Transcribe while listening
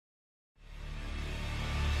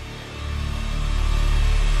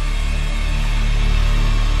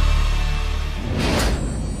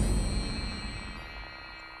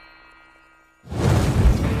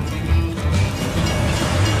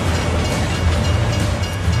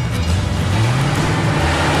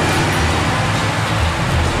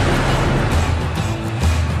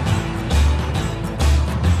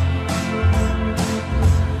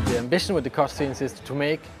ambition with the cutscenes is to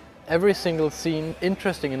make every single scene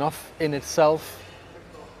interesting enough in itself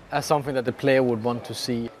as something that the player would want to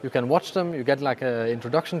see. You can watch them, you get like an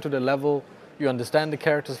introduction to the level, you understand the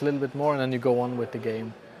characters a little bit more, and then you go on with the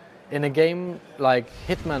game. In a game like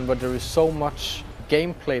Hitman, where there is so much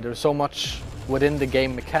gameplay, there's so much within the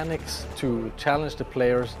game mechanics to challenge the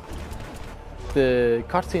players, the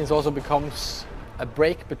cutscenes also becomes a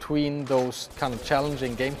break between those kind of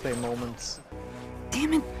challenging gameplay moments.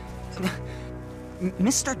 Damn it!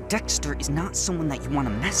 Mr. Dexter is not someone that you want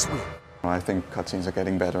to mess with. I think cutscenes are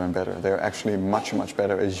getting better and better. They're actually much, much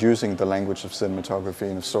better at using the language of cinematography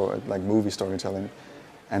and of like movie storytelling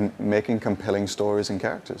and making compelling stories and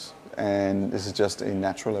characters. And this is just a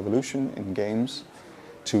natural evolution in games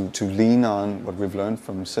to lean on what we've learned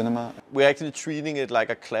from cinema. We're actually treating it like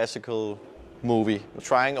a classical movie. We're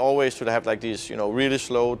trying always to have like these, really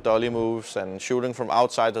slow dolly moves and shooting from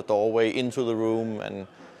outside the doorway into the room and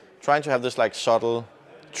trying to have this like subtle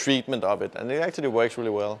treatment of it, and it actually works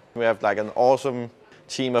really well. We have like an awesome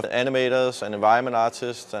team of animators and environment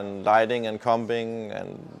artists and lighting and comping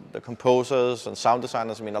and the composers and sound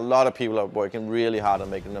designers. I mean, a lot of people are working really hard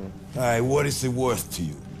on making them. All right, what is it worth to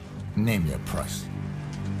you? Name your price.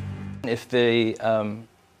 If they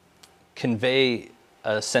convey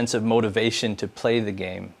a sense of motivation to play the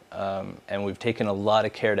game, and we've taken a lot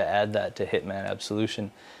of care to add that to Hitman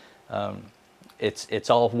Absolution, it's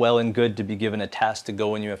all well and good to be given a task to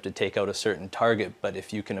go and you have to take out a certain target, but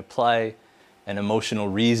if you can apply an emotional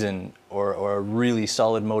reason or a really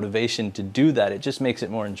solid motivation to do that, it just makes it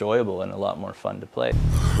more enjoyable and a lot more fun to play.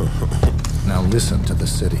 Now listen to the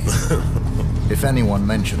city. If anyone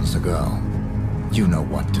mentions the girl, you know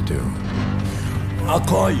what to do. I'll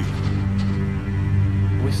call you.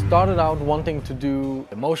 We started out wanting to do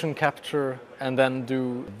motion capture and then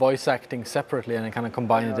do voice acting separately and kind of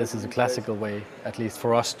combine this as a classical way, at least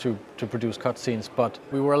for us to produce cutscenes. But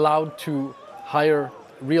we were allowed to hire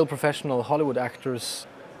real professional Hollywood actors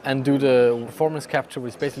and do the performance capture,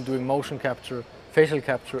 which is basically doing motion capture, facial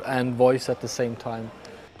capture, and voice at the same time.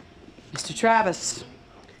 Mr. Travis,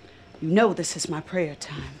 you know this is my prayer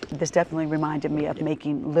time. This definitely reminded me of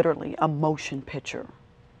making literally a motion picture.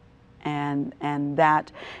 And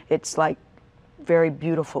that it's like very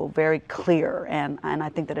beautiful, very clear, and I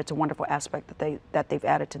think that it's a wonderful aspect that they've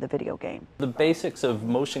added to the video game. The basics of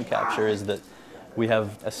motion capture is that we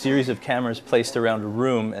have a series of cameras placed around a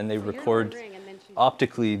room and they record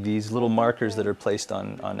optically these little markers that are placed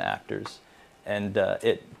on actors. And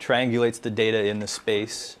it triangulates the data in the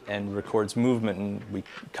space and records movement, and we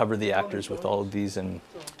cover the actors with all of these and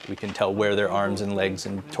we can tell where their arms and legs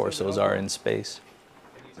and torsos are in space.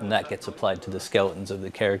 And that gets applied to the skeletons of the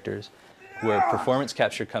characters. Where performance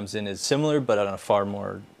capture comes in is similar, but on a far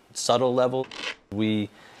more subtle level. We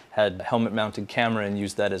had a helmet-mounted camera and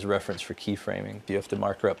used that as reference for keyframing. You have to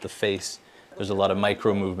marker up the face. There's a lot of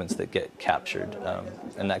micro movements that get captured,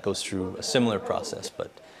 and that goes through a similar process, but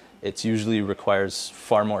it usually requires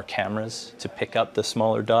far more cameras to pick up the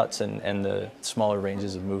smaller dots and the smaller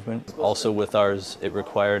ranges of movement. Also with ours, it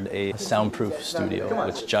required a soundproof studio,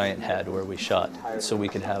 which Giant had where we shot, so we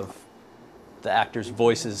could have the actors'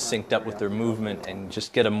 voices synced up with their movement and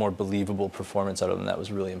just get a more believable performance out of them. That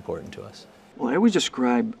was really important to us. Well, I always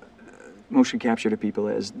describe motion capture to people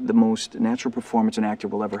as the most natural performance an actor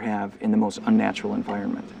will ever have in the most unnatural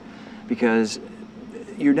environment. Because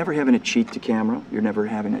you're never having to cheat to camera, you're never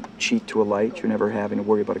having to cheat to a light, you're never having to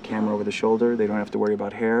worry about a camera over the shoulder, they don't have to worry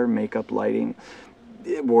about hair, makeup, lighting,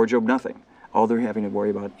 wardrobe, nothing. All they're having to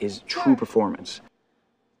worry about is true performance.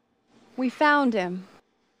 We found him.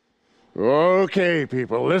 Okay,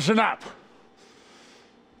 people, listen up.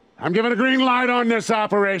 I'm giving a green light on this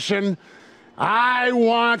operation. I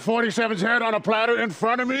want 47's head on a platter in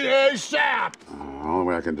front of me ASAP! The only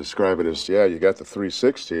way I can describe it is, yeah, you got the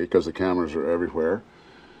 360 because the cameras are everywhere,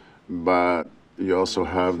 but you also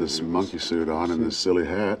have this monkey suit on and this silly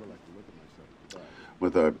hat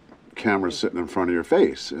with a camera sitting in front of your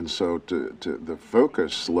face. And so the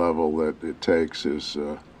focus level that it takes is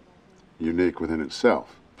unique within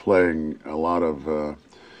itself, playing a lot of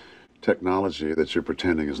technology that you're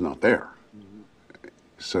pretending is not there.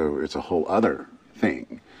 So it's a whole other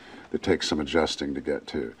thing that takes some adjusting to get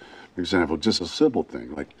to. For example, just a simple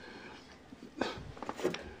thing, like,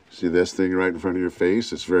 see this thing right in front of your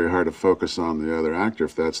face? It's very hard to focus on the other actor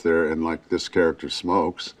if that's there, and like this character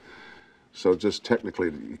smokes. So just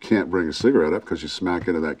technically, you can't bring a cigarette up because you smack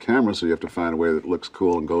into that camera, so you have to find a way that looks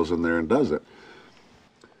cool and goes in there and does it.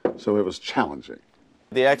 So it was challenging.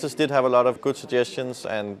 The actors did have a lot of good suggestions,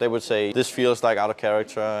 and they would say, this feels like out of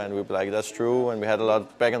character, and we'd be like, that's true, and we had a lot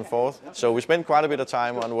of back and forth. So we spent quite a bit of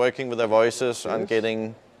time on working with their voices, on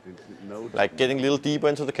getting Like getting a little deeper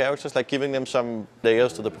into the characters, like giving them some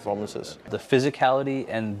layers to the performances. The physicality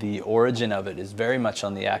and the origin of it is very much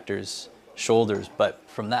on the actors' shoulders, but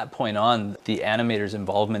from that point on, the animators'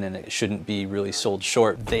 involvement in it shouldn't be really sold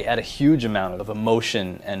short. They add a huge amount of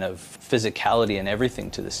emotion and of physicality and everything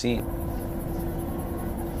to the scene.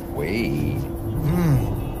 Wait.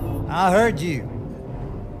 I heard you.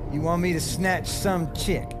 You want me to snatch some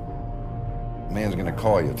chick? Man's gonna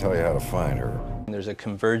call you, tell you how to find her. There's a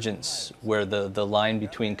convergence where the line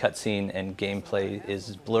between cutscene and gameplay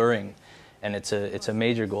is blurring, and it's a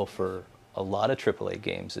major goal for a lot of AAA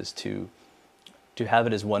games is to have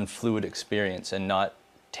it as one fluid experience and not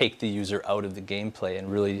take the user out of the gameplay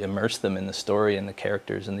and really immerse them in the story and the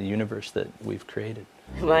characters and the universe that we've created.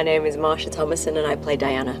 My name is Marsha Thomason and I play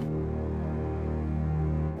Diana.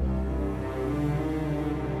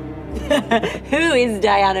 Who is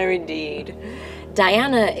Diana indeed?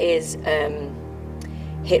 Diana is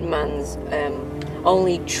Hitman's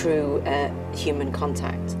only true human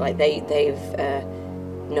contact. Like they've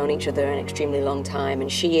known each other an extremely long time,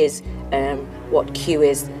 and she is what Q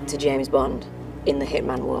is to James Bond in the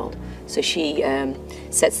Hitman world. So she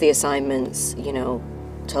sets the assignments, you know,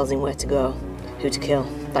 tells him where to go, who to kill,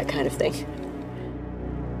 that kind of thing.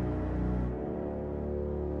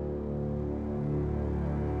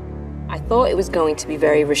 I thought it was going to be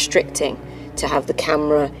very restricting to have the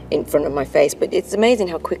camera in front of my face, but it's amazing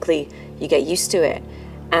how quickly you get used to it.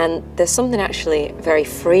 And there's something actually very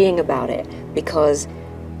freeing about it because,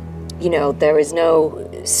 you know, there is no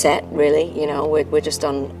set really, you know, we're just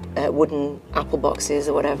on wooden apple boxes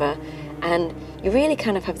or whatever, and you really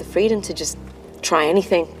kind of have the freedom to just try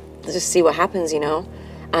anything, just see what happens, you know.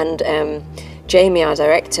 And Jamie, our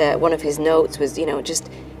director, one of his notes was, you know, just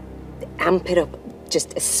amp it up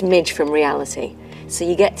just a smidge from reality. So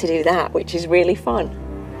you get to do that, which is really fun.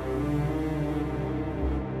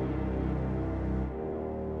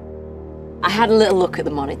 I had a little look at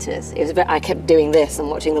the monitors. I kept doing this and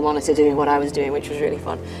watching the monitor doing what I was doing, which was really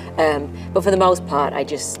fun. But for the most part, I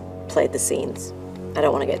just played the scenes. I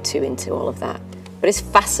don't want to get too into all of that. But it's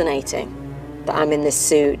fascinating that I'm in this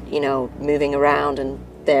suit, you know, moving around, and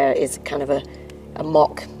there is kind of a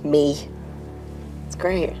mock me. It's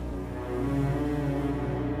great.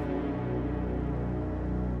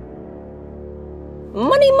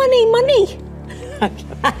 Money, money, money!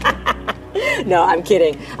 No, I'm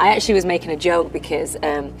kidding. I actually was making a joke because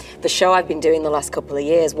the show I've been doing the last couple of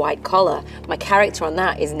years, White Collar, my character on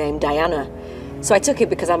that is named Diana. So I took it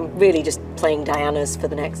because I'm really just playing Dianas for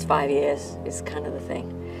the next 5 years, is kind of the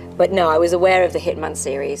thing. But no, I was aware of the Hitman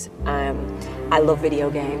series. I love video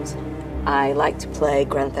games. I like to play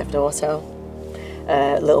Grand Theft Auto,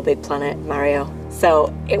 Little Big Planet, Mario.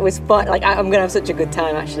 So it was fun. Like, I'm gonna have such a good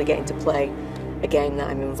time actually getting to play a game that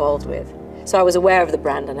I'm involved with. So I was aware of the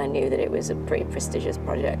brand and I knew that it was a pretty prestigious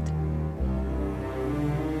project.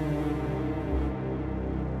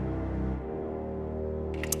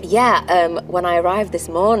 Yeah, when I arrived this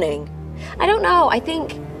morning, I don't know, I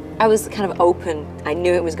think I was kind of open. I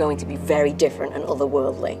knew it was going to be very different and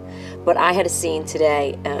otherworldly. But I had a scene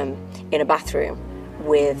today in a bathroom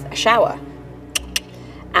with a shower.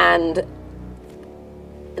 And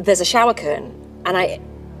there's a shower curtain,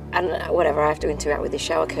 and whatever, I have to interact with this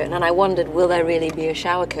shower curtain, and I wondered, will there really be a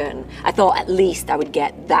shower curtain? I thought at least I would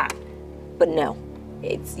get that, but no.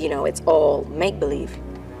 It's, you know, it's all make-believe.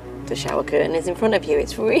 The shower curtain is in front of you.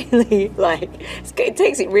 It's really, like, it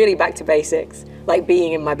takes it really back to basics, like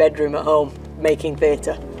being in my bedroom at home, making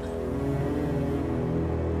theatre.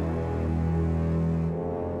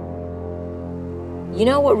 You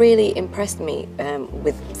know what really impressed me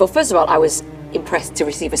well, first of all, I was impressed to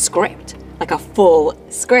receive a script, like a full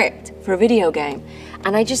script for a video game.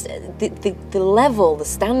 And I just, the level, the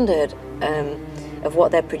standard of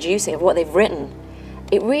what they're producing, of what they've written,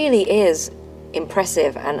 it really is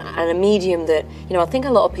impressive, and a medium that, you know, I think a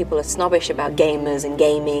lot of people are snobbish about gamers and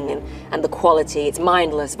gaming and the quality, it's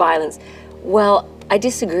mindless violence. Well, I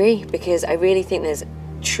disagree, because I really think there's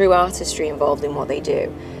true artistry involved in what they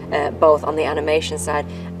do, both on the animation side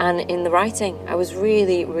and in the writing. I was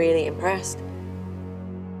really, really impressed.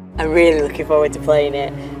 I'm really looking forward to playing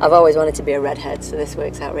it. I've always wanted to be a redhead, so this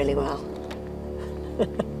works out really well.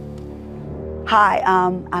 Hi,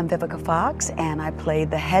 I'm Vivica Fox, and I played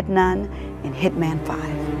the head nun in Hitman 5.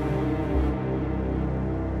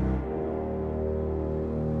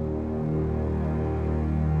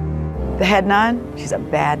 The head nun, she's a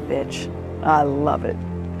bad bitch. I love it.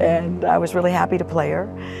 And I was really happy to play her.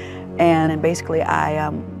 And basically, I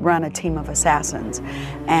run a team of assassins,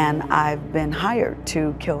 and I've been hired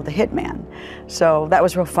to kill the hitman. So that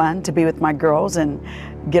was real fun to be with my girls and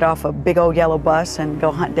get off a big old yellow bus and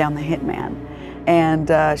go hunt down the hitman. And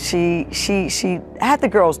she had the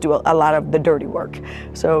girls do a lot of the dirty work.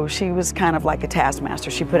 So she was kind of like a taskmaster.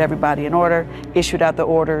 She put everybody in order, issued out the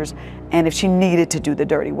orders, and if she needed to do the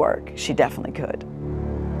dirty work, she definitely could.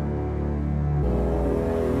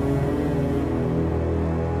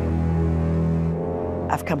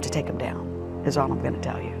 I've come to take him down, is all I'm going to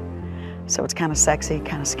tell you. So it's kind of sexy,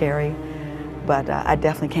 kind of scary, but I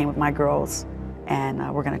definitely came with my girls, and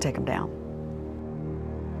we're going to take him down.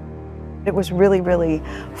 It was really, really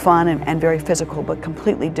fun and very physical, but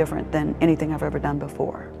completely different than anything I've ever done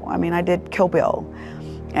before. I mean, I did Kill Bill,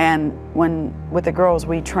 and with the girls,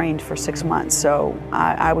 we trained for 6 months, so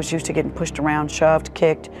I was used to getting pushed around, shoved,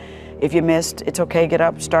 kicked. If you missed, it's okay, get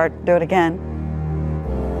up, start, do it again.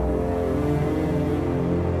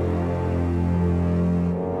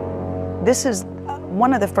 This is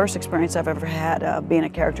one of the first experiences I've ever had being a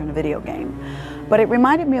character in a video game, but it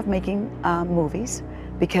reminded me of making movies,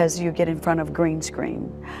 because you get in front of green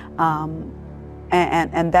screen.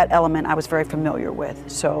 And that element I was very familiar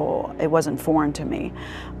with, so it wasn't foreign to me.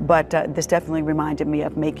 But this definitely reminded me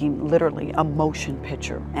of making literally a motion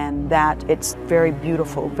picture, and that it's very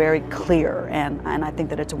beautiful, very clear, and I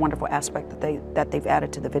think that it's a wonderful aspect that they've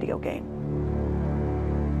added to the video game.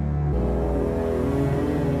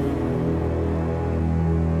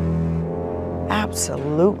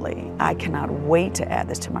 Absolutely. I cannot wait to add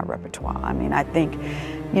this to my repertoire. I mean, I think,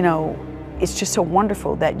 you know, it's just so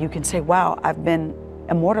wonderful that you can say, wow, I've been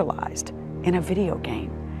immortalized in a video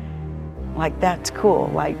game. Like, that's cool.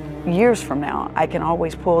 Like, years from now, I can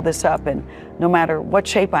always pull this up, and no matter what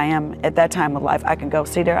shape I am at that time of life, I can go,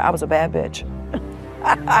 see there, I was a bad bitch.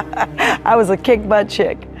 I was a kick-butt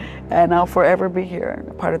chick, and I'll forever be here,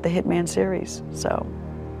 a part of the Hitman series. So,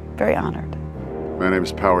 very honored. My name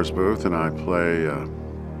is Powers Booth, and I play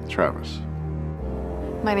Travis.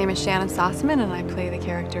 My name is Shannon Sossaman, and I play the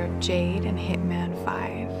character of Jade in Hitman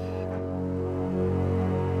 5.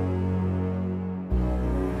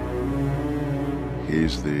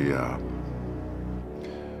 He's the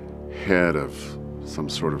head of some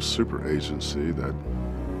sort of super agency that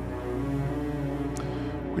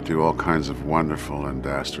we do all kinds of wonderful and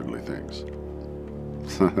dastardly things.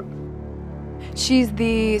 She's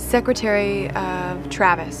the secretary of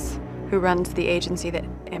Travis, who runs the agency that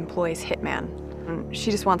employs Hitman. And she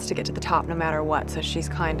just wants to get to the top no matter what, so she's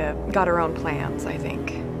kind of got her own plans, I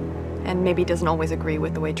think. And maybe doesn't always agree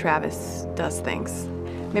with the way Travis does things.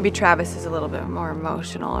 Maybe Travis is a little bit more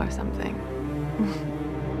emotional or something.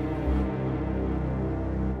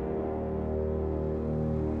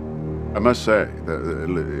 I must say that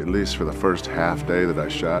at least for the first half day that I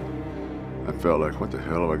shot, I felt like, what the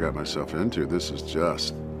hell have I got myself into? This is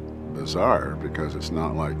just bizarre, because it's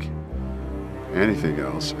not like anything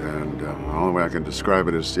else. And the only way I can describe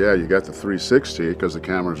it is, yeah, you got the 360 because the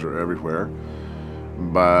cameras are everywhere,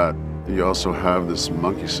 but you also have this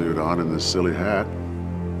monkey suit on and this silly hat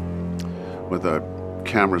with a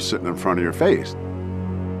camera sitting in front of your face.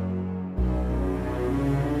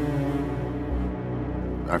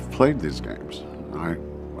 I've played these games. I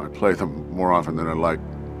play them more often than I like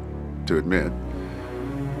to admit,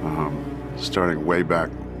 starting way back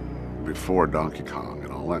before Donkey Kong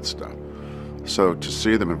and all that stuff. So to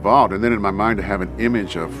see them involved, and then in my mind to have an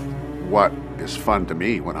image of what is fun to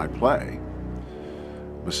me when I play,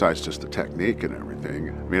 besides just the technique and everything.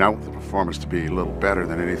 I mean, I want the performance to be a little better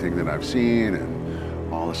than anything that I've seen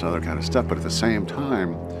and all this other kind of stuff, but at the same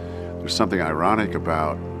time, there's something ironic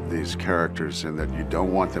about these characters in that you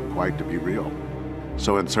don't want them quite to be real.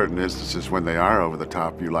 So in certain instances, when they are over the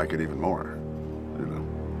top, you like it even more, you know.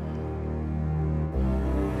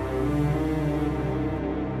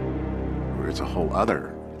 It's a whole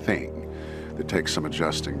other thing that takes some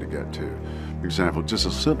adjusting to get to. For example, just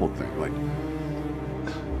a simple thing, like,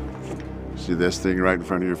 see this thing right in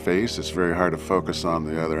front of your face? It's very hard to focus on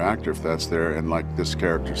the other actor if that's there, and like this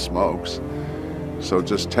character smokes. So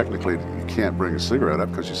just technically, you can't bring a cigarette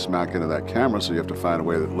up because you smack into that camera, so you have to find a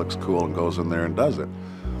way that looks cool and goes in there and does it.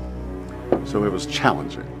 So it was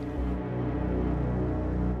challenging.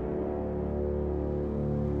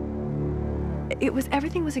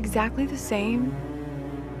 Everything was exactly the same.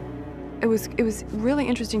 It was really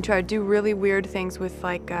interesting to try to do really weird things with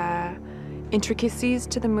like intricacies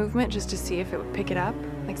to the movement just to see if it would pick it up,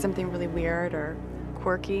 like something really weird or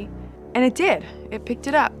quirky. And it did. It picked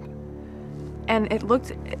it up. And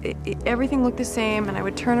everything looked the same, and I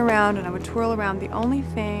would turn around and I would twirl around. The only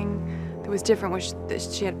thing that was different was that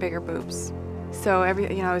she had bigger boobs. So I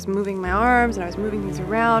was moving my arms and I was moving things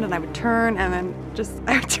around, and I would turn, and then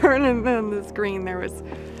I would turn, and then the screen that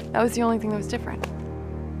was the only thing that was different.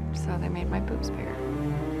 So they made my boobs bigger.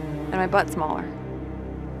 and my butt smaller.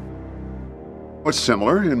 It's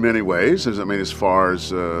similar in many ways, as far as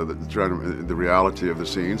the reality of the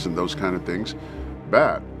scenes and those kind of things.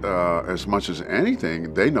 But as much as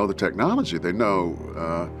anything, they know the technology. They know,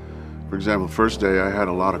 for example, the first day I had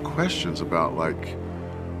a lot of questions about, like,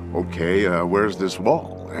 okay, where's this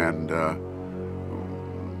wall? And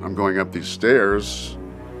I'm going up these stairs,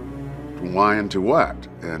 why and to what?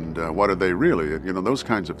 And what are they really? You know, those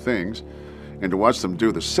kinds of things. And to watch them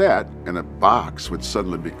do the set, and a box would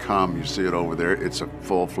suddenly become, you see it over there, it's a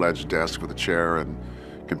full-fledged desk with a chair and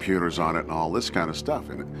computers on it and all this kind of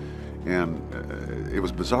stuff in it. And it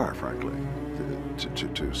was bizarre, frankly,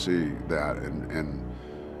 to see that and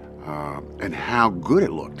how good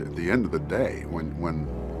it looked at the end of the day when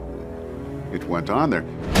it went on there.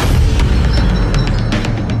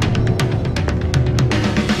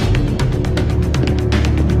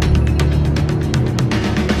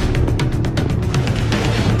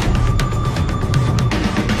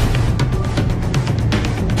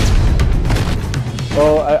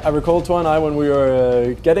 Well, I recall Tor and I, when we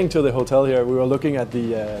were getting to the hotel here, we were looking at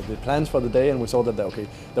the plans for the day, and we saw that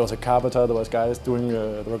there was a carpenter, there were guys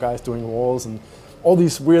doing walls, and all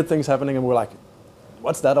these weird things happening, and we were like,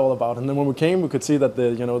 what's that all about? And then when we came, we could see that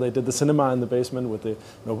they did the cinema in the basement with the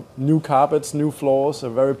new carpets, new floors, a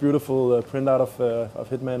very beautiful printout of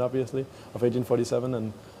Hitman, obviously, of 1847,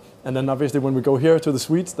 and then obviously when we go here to the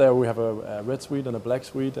suites, there we have a red suite and a black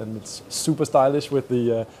suite, and it's super stylish with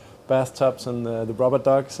the bathtubs and the rubber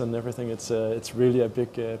ducks and everything. It's really a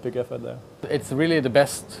big effort there. It's really the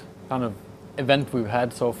best kind of event we've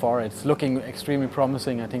had so far. It's looking extremely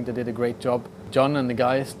promising. I think they did a great job, John and the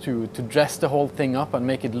guys, to dress the whole thing up and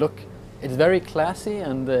make it look. It's very classy,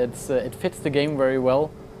 and it fits the game very well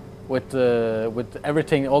with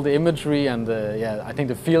everything, all the imagery, and yeah, I think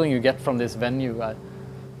the feeling you get from this venue. I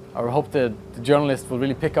hope the journalists will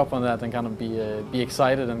really pick up on that and kind of be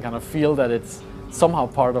excited and kind of feel that it's somehow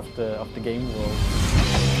part of the game world.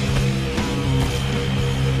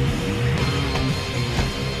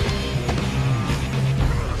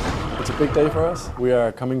 It's a big day for us. We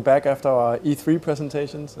are coming back after our E3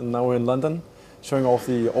 presentations, and now we're in London, showing off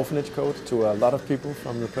the orphanage code to a lot of people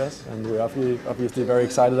from the press, and we're obviously very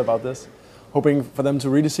excited about this. Hoping for them to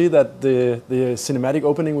really see that the cinematic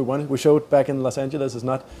opening we showed back in Los Angeles is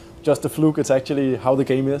not just a fluke, it's actually how the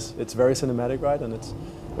game is. It's very cinematic, right? And it's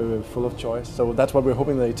full of choice. So that's what we're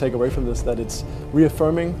hoping they take away from this, that it's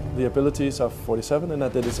reaffirming the abilities of 47 and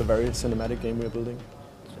that it is a very cinematic game we're building.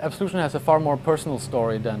 Absolution has a far more personal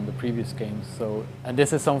story than the previous games. And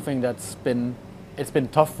this is something it's been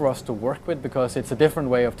tough for us to work with, because it's a different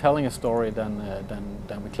way of telling a story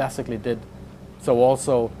than we classically did. So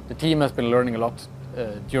also the team has been learning a lot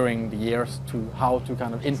during the years to how to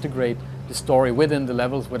kind of integrate the story within the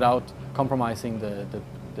levels without compromising the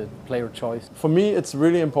player choice. For me, it's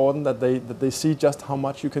really important that they see just how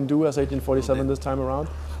much you can do as 1847 this time around,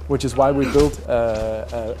 which is why we built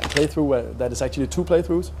a playthrough that is actually 2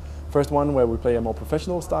 playthroughs. First one where we play a more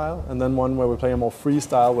professional style, and then one where we play a more free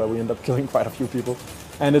style where we end up killing quite a few people.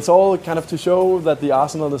 And it's all kind of to show that the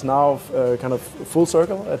arsenal is now kind of full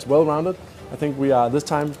circle, it's well-rounded. I think we are this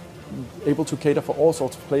time able to cater for all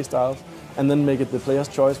sorts of play styles, and then make it the player's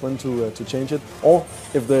choice when to change it. Or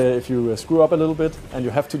if you screw up a little bit and you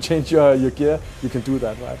have to change your gear, you can do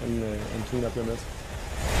that, right, and clean up your mess.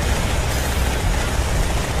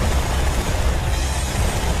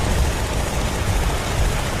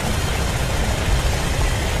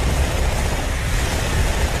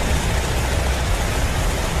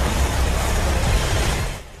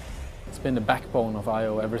 It's been the backbone of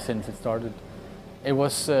IO ever since it started. It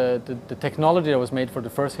was the technology that was made for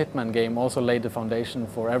the first Hitman game also laid the foundation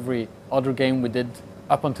for every other game we did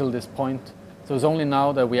up until this point. So it's only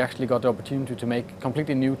now that we actually got the opportunity to make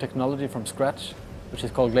completely new technology from scratch, which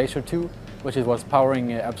is called Glacier 2, which is what's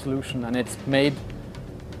powering Absolution, and it's made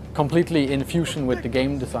completely in fusion with the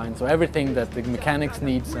game design. So everything that the mechanics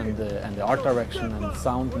needs and the art direction and the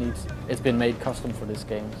sound needs, it's been made custom for this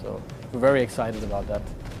game. So we're very excited about that.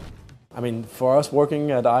 I mean, for us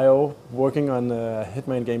working at IO, working on a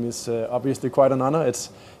Hitman game is obviously quite an honor. It's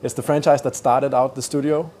the franchise that started out the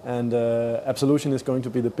studio, and Absolution is going to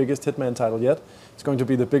be the biggest Hitman title yet. It's going to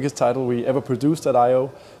be the biggest title we ever produced at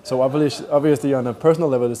IO. So obviously on a personal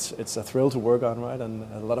level, it's a thrill to work on, right? And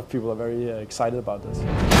a lot of people are very excited about this.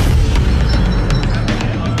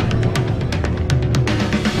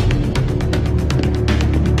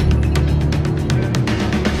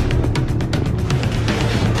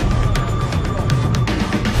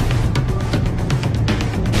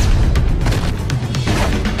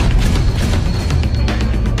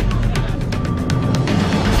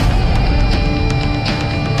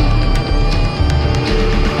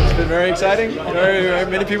 exciting. Very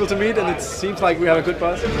many people to meet, and it seems like we have a good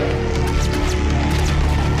buzz.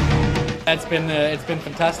 It's been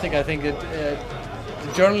fantastic. I think the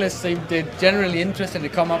journalists, they're generally interested. They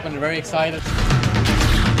come up and they're very excited.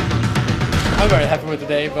 I'm very happy with the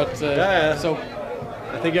day, but so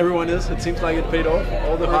I think everyone is. It seems like it paid off,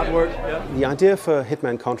 all the hard work. Yeah. The idea for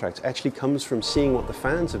Hitman Contracts actually comes from seeing what the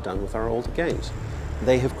fans have done with our older games.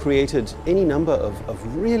 They have created any number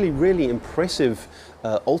of really impressive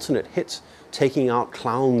alternate hits, taking out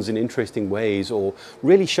clowns in interesting ways, or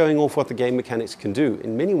really showing off what the game mechanics can do.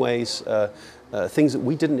 In many ways, things that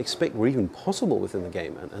we didn't expect were even possible within the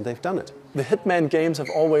game, and they've done it. The Hitman games have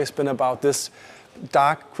always been about this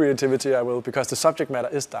dark creativity, because the subject matter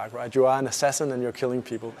is dark, right? You are an assassin and you're killing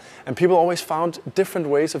people. And people always found different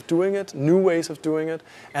ways of doing it, new ways of doing it,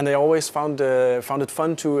 and they always found it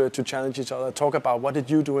fun to challenge each other, talk about what did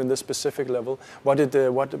you do in this specific level,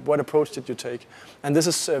 what approach did you take. And this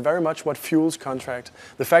is very much what fuels Contract.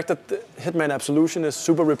 The fact that the Hitman Absolution is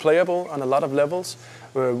super replayable on a lot of levels,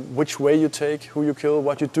 which way you take, who you kill,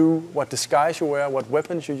 what you do, what disguise you wear, what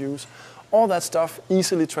weapons you use, all that stuff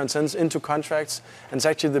easily transcends into Contracts, and it's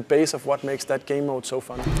actually the base of what makes that game mode so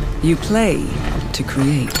fun. You play to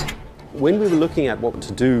create. When we were looking at what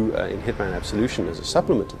to do in Hitman Absolution as a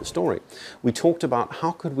supplement to the story, we talked about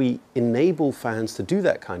how could we enable fans to do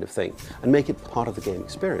that kind of thing and make it part of the game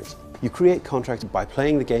experience. You create Contracts by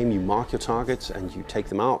playing the game, you mark your targets and you take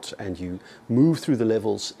them out and you move through the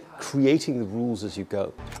levels, creating the rules as you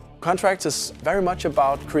go. Contracts is very much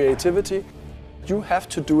about creativity. You have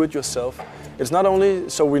to do it yourself. It's not only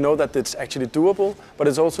so we know that it's actually doable, but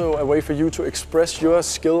it's also a way for you to express your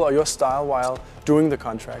skill or your style while doing the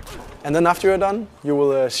contract. And then after you're done, you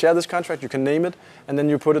will share this contract, you can name it, and then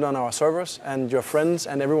you put it on our servers, and your friends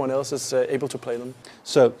and everyone else is able to play them.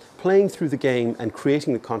 So playing through the game and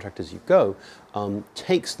creating the contract as you go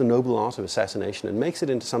takes the noble art of assassination and makes it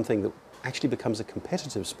into something that actually becomes a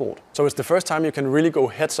competitive sport. So it's the first time you can really go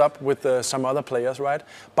heads up with some other players, right?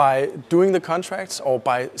 By doing the contracts or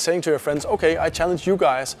by saying to your friends, okay, I challenge you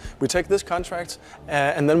guys, we take this contract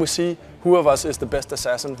and then we see who of us is the best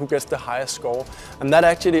assassin, who gets the highest score. And that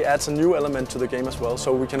actually adds a new element to the game as well.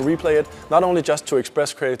 So we can replay it not only just to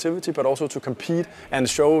express creativity, but also to compete and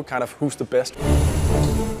show kind of who's the best.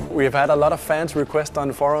 We have had a lot of fans request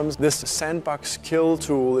on forums this sandbox kill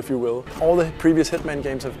tool, if you will. All the previous Hitman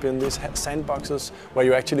games have been these sandboxes where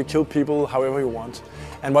you actually kill people however you want.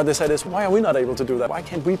 And what they said is, why are we not able to do that? Why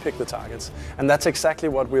can't we pick the targets? And that's exactly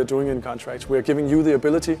what we're doing in Contracts. We're giving you the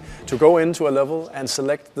ability to go into a level and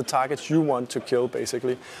select the targets you want to kill,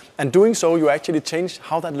 basically. And doing so, you actually change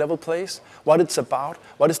how that level plays, what it's about,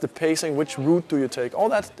 what is the pacing, which route do you take. All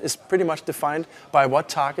that is pretty much defined by what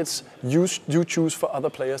targets you choose for other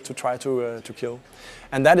players to try to kill.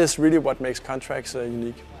 And that is really what makes Contracts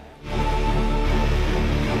unique.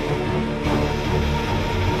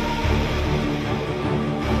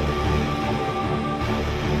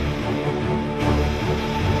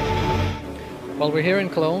 Well, we're here in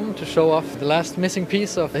Cologne to show off the last missing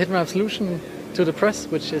piece of Hitman Absolution to the press,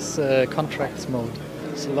 which is Contracts mode.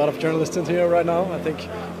 There's a lot of journalists in here right now. I think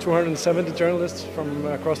 270 journalists from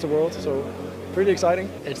across the world, so pretty exciting.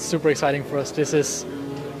 It's super exciting for us. This is,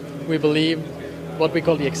 we believe, what we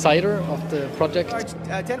call the exciter of the project.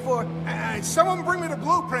 10-4, someone bring me the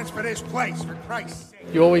blueprints for this place, for Christ's sake.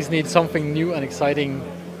 You always need something new and exciting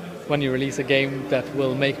when you release a game that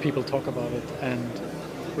will make people talk about it. And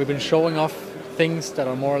we've been showing off things that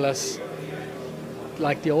are more or less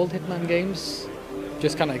like the old Hitman games,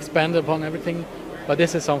 just kind of expanded upon everything. But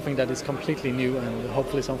this is something that is completely new and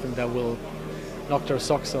hopefully something that will knock their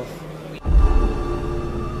socks off.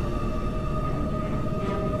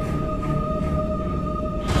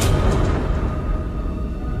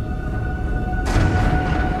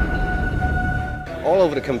 All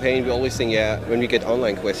over the campaign, we always think, yeah, when we get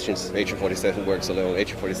online questions, Agent 47 works alone,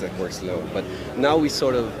 Agent 47 works alone. But now we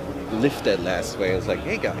sort of lift that last way and it's like,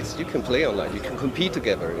 hey guys, you can play online, you can compete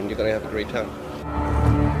together and you're going to have a great time.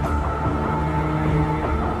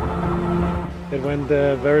 It went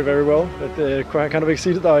very well. It kind of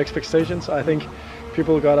exceeded our expectations. I think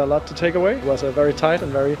people got a lot to take away. It was a very tight and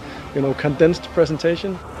very, condensed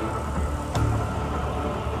presentation.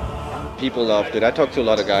 People loved it. I talked to a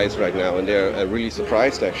lot of guys right now and they're really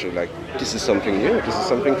surprised actually, like this is something new, this is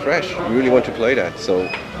something fresh. We really want to play that, so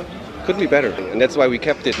couldn't be better. And that's why we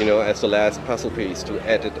kept it, as the last puzzle piece to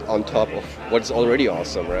add it on top of what's already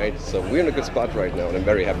awesome, right? So we're in a good spot right now and I'm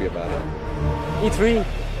very happy about it. E3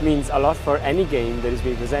 means a lot for any game that is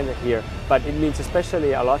being presented here, but it means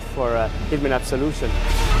especially a lot for Hitman Absolution.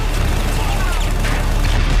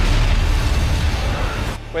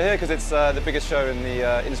 We're here because it's the biggest show in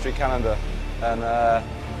the industry calendar, and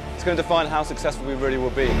it's going to define how successful we really will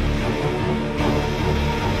be.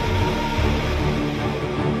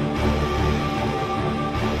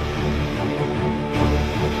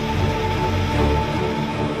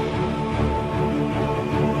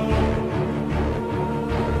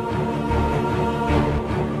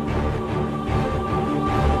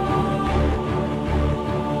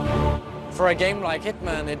 For a game like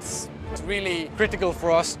Hitman, it's really critical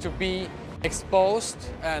for us to be exposed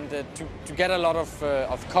and to get a lot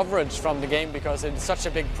of coverage from the game because it's such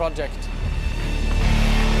a big project.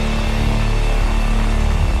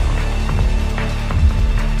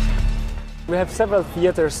 We have several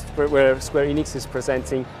theaters where Square Enix is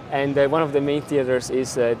presenting, and one of the main theaters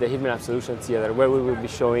is the Hitman Absolution theater, where we will be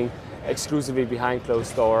showing exclusively behind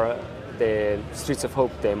closed door the Streets of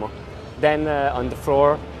Hope demo. Then on the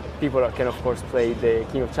floor, people can of course play the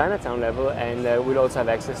King of Chinatown level, and we'll also have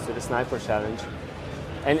access to the Sniper Challenge.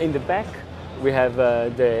 And in the back we have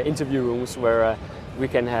the interview rooms where we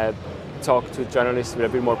can talk to journalists with a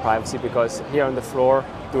bit more privacy, because here on the floor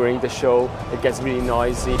during the show it gets really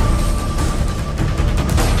noisy.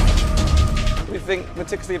 We think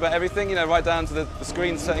meticulously about everything, right down to the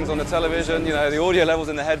screen settings on the television, the audio levels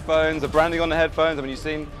in the headphones, the branding on the headphones. I mean, you've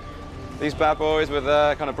seen these bad boys with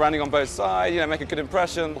kind of branding on both sides, make a good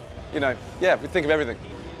impression. Yeah, we think of everything.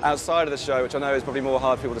 Outside of the show, which I know is probably more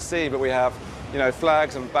hard for people to see, but we have,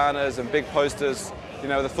 flags and banners and big posters,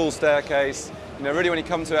 the full staircase. Really when you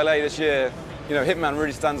come to LA this year, Hitman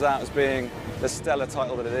really stands out as being the stellar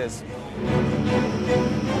title that it is.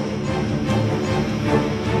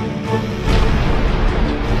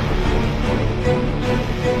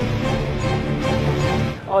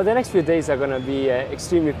 Oh, the next few days are going to be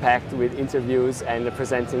extremely packed with interviews and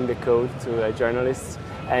presenting the code to journalists,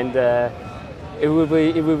 and it will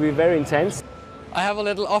be very intense. I have a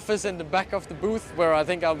little office in the back of the booth where I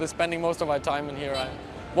think I'll be spending most of my time in here. I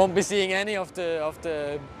won't be seeing any of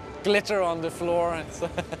the glitter on the floor.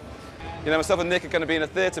 Myself and Nick are going to be in a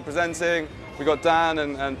theatre presenting. We've got Dan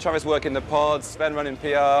and Travis working the pods, Sven running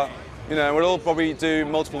PR. We'll all probably do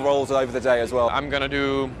multiple roles over the day as well. I'm going to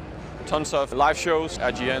do tons of live shows,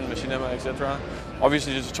 IGN, Machinima, etc.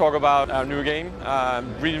 Obviously just to talk about our new game.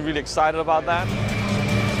 I'm really excited about that.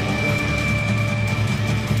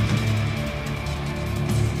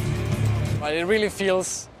 It really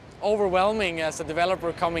feels overwhelming as a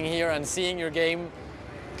developer coming here and seeing your game,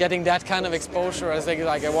 getting that kind of exposure. I think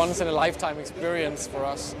like a once-in-a-lifetime experience for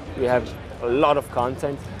us. We have a lot of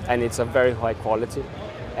content, and it's of very high quality,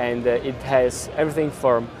 and it has everything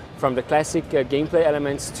from the classic gameplay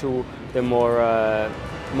elements to the more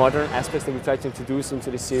modern aspects that we try to introduce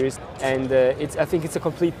into the series. And I think it's a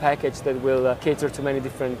complete package that will cater to many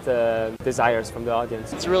different desires from the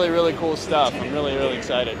audience. It's really cool stuff. I'm really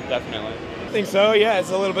excited, definitely. I think so, yeah. It's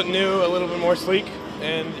a little bit new, a little bit more sleek,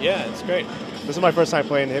 and yeah, it's great. This is my first time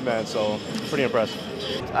playing Hitman, so I'm pretty impressed.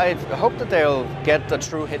 I hope that they'll get the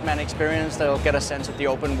true Hitman experience. They'll get a sense of the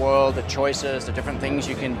open world, the choices, the different things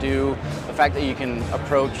you can do, the fact that you can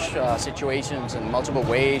approach situations in multiple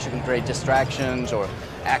ways. You can create distractions or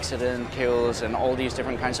accident kills and all these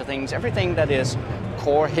different kinds of things. Everything that is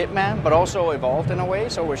core Hitman, but also evolved in a way.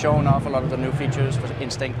 So we're showing off a lot of the new features for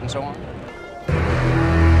Instinct and so on.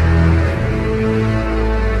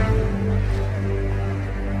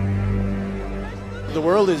 The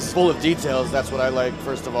world is full of details, that's what I like,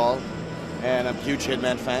 first of all. And I'm a huge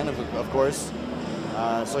Hitman fan, of course.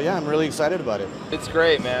 So yeah, I'm really excited about it. It's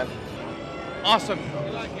great, man. Awesome.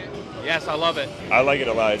 You like it? Yes, I love it. I like it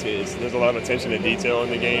a lot. There's a lot of attention to detail in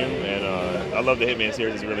the game, and I love the Hitman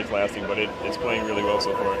series. It's really classic, but it's playing really well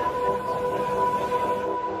so far.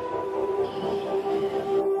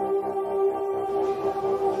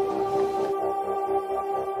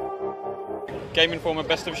 Game Informer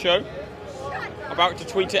Best of Show. About to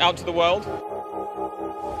tweet it out to the world.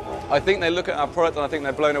 I think they look at our product and I think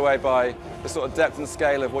they're blown away by the sort of depth and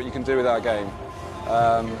scale of what you can do with our game.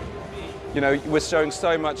 We're showing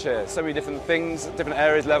so much here, so many different things, different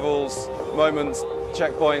areas, levels, moments,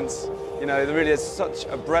 checkpoints. There really is such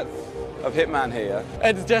a breadth of Hitman here.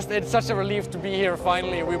 It's such a relief to be here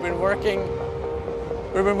finally. We've been working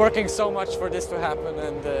so much for this to happen,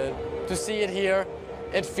 and to see it here,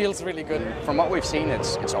 it feels really good. From what we've seen,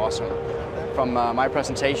 it's awesome. From my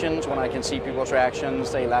presentations, when I can see people's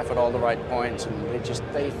reactions, they laugh at all the right points, and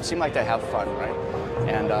they seem like they have fun, right?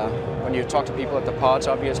 And when you talk to people at the pods,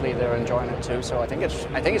 obviously they're enjoying it too. So I think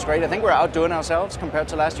it's great. I think we're outdoing ourselves compared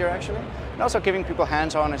to last year, actually. And also giving people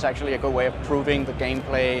hands-on is actually a good way of proving the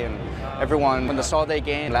gameplay. And everyone, when they saw their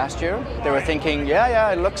game last year, they were thinking,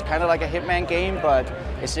 yeah, it looks kind of like a Hitman game, but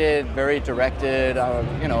Is it very directed?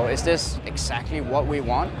 You know, is this exactly what we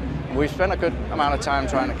want? We've spent a good amount of time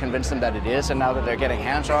trying to convince them that it is, and now that they're getting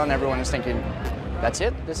hands-on, everyone is thinking, that's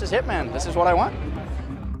it, this is Hitman, this is what I want.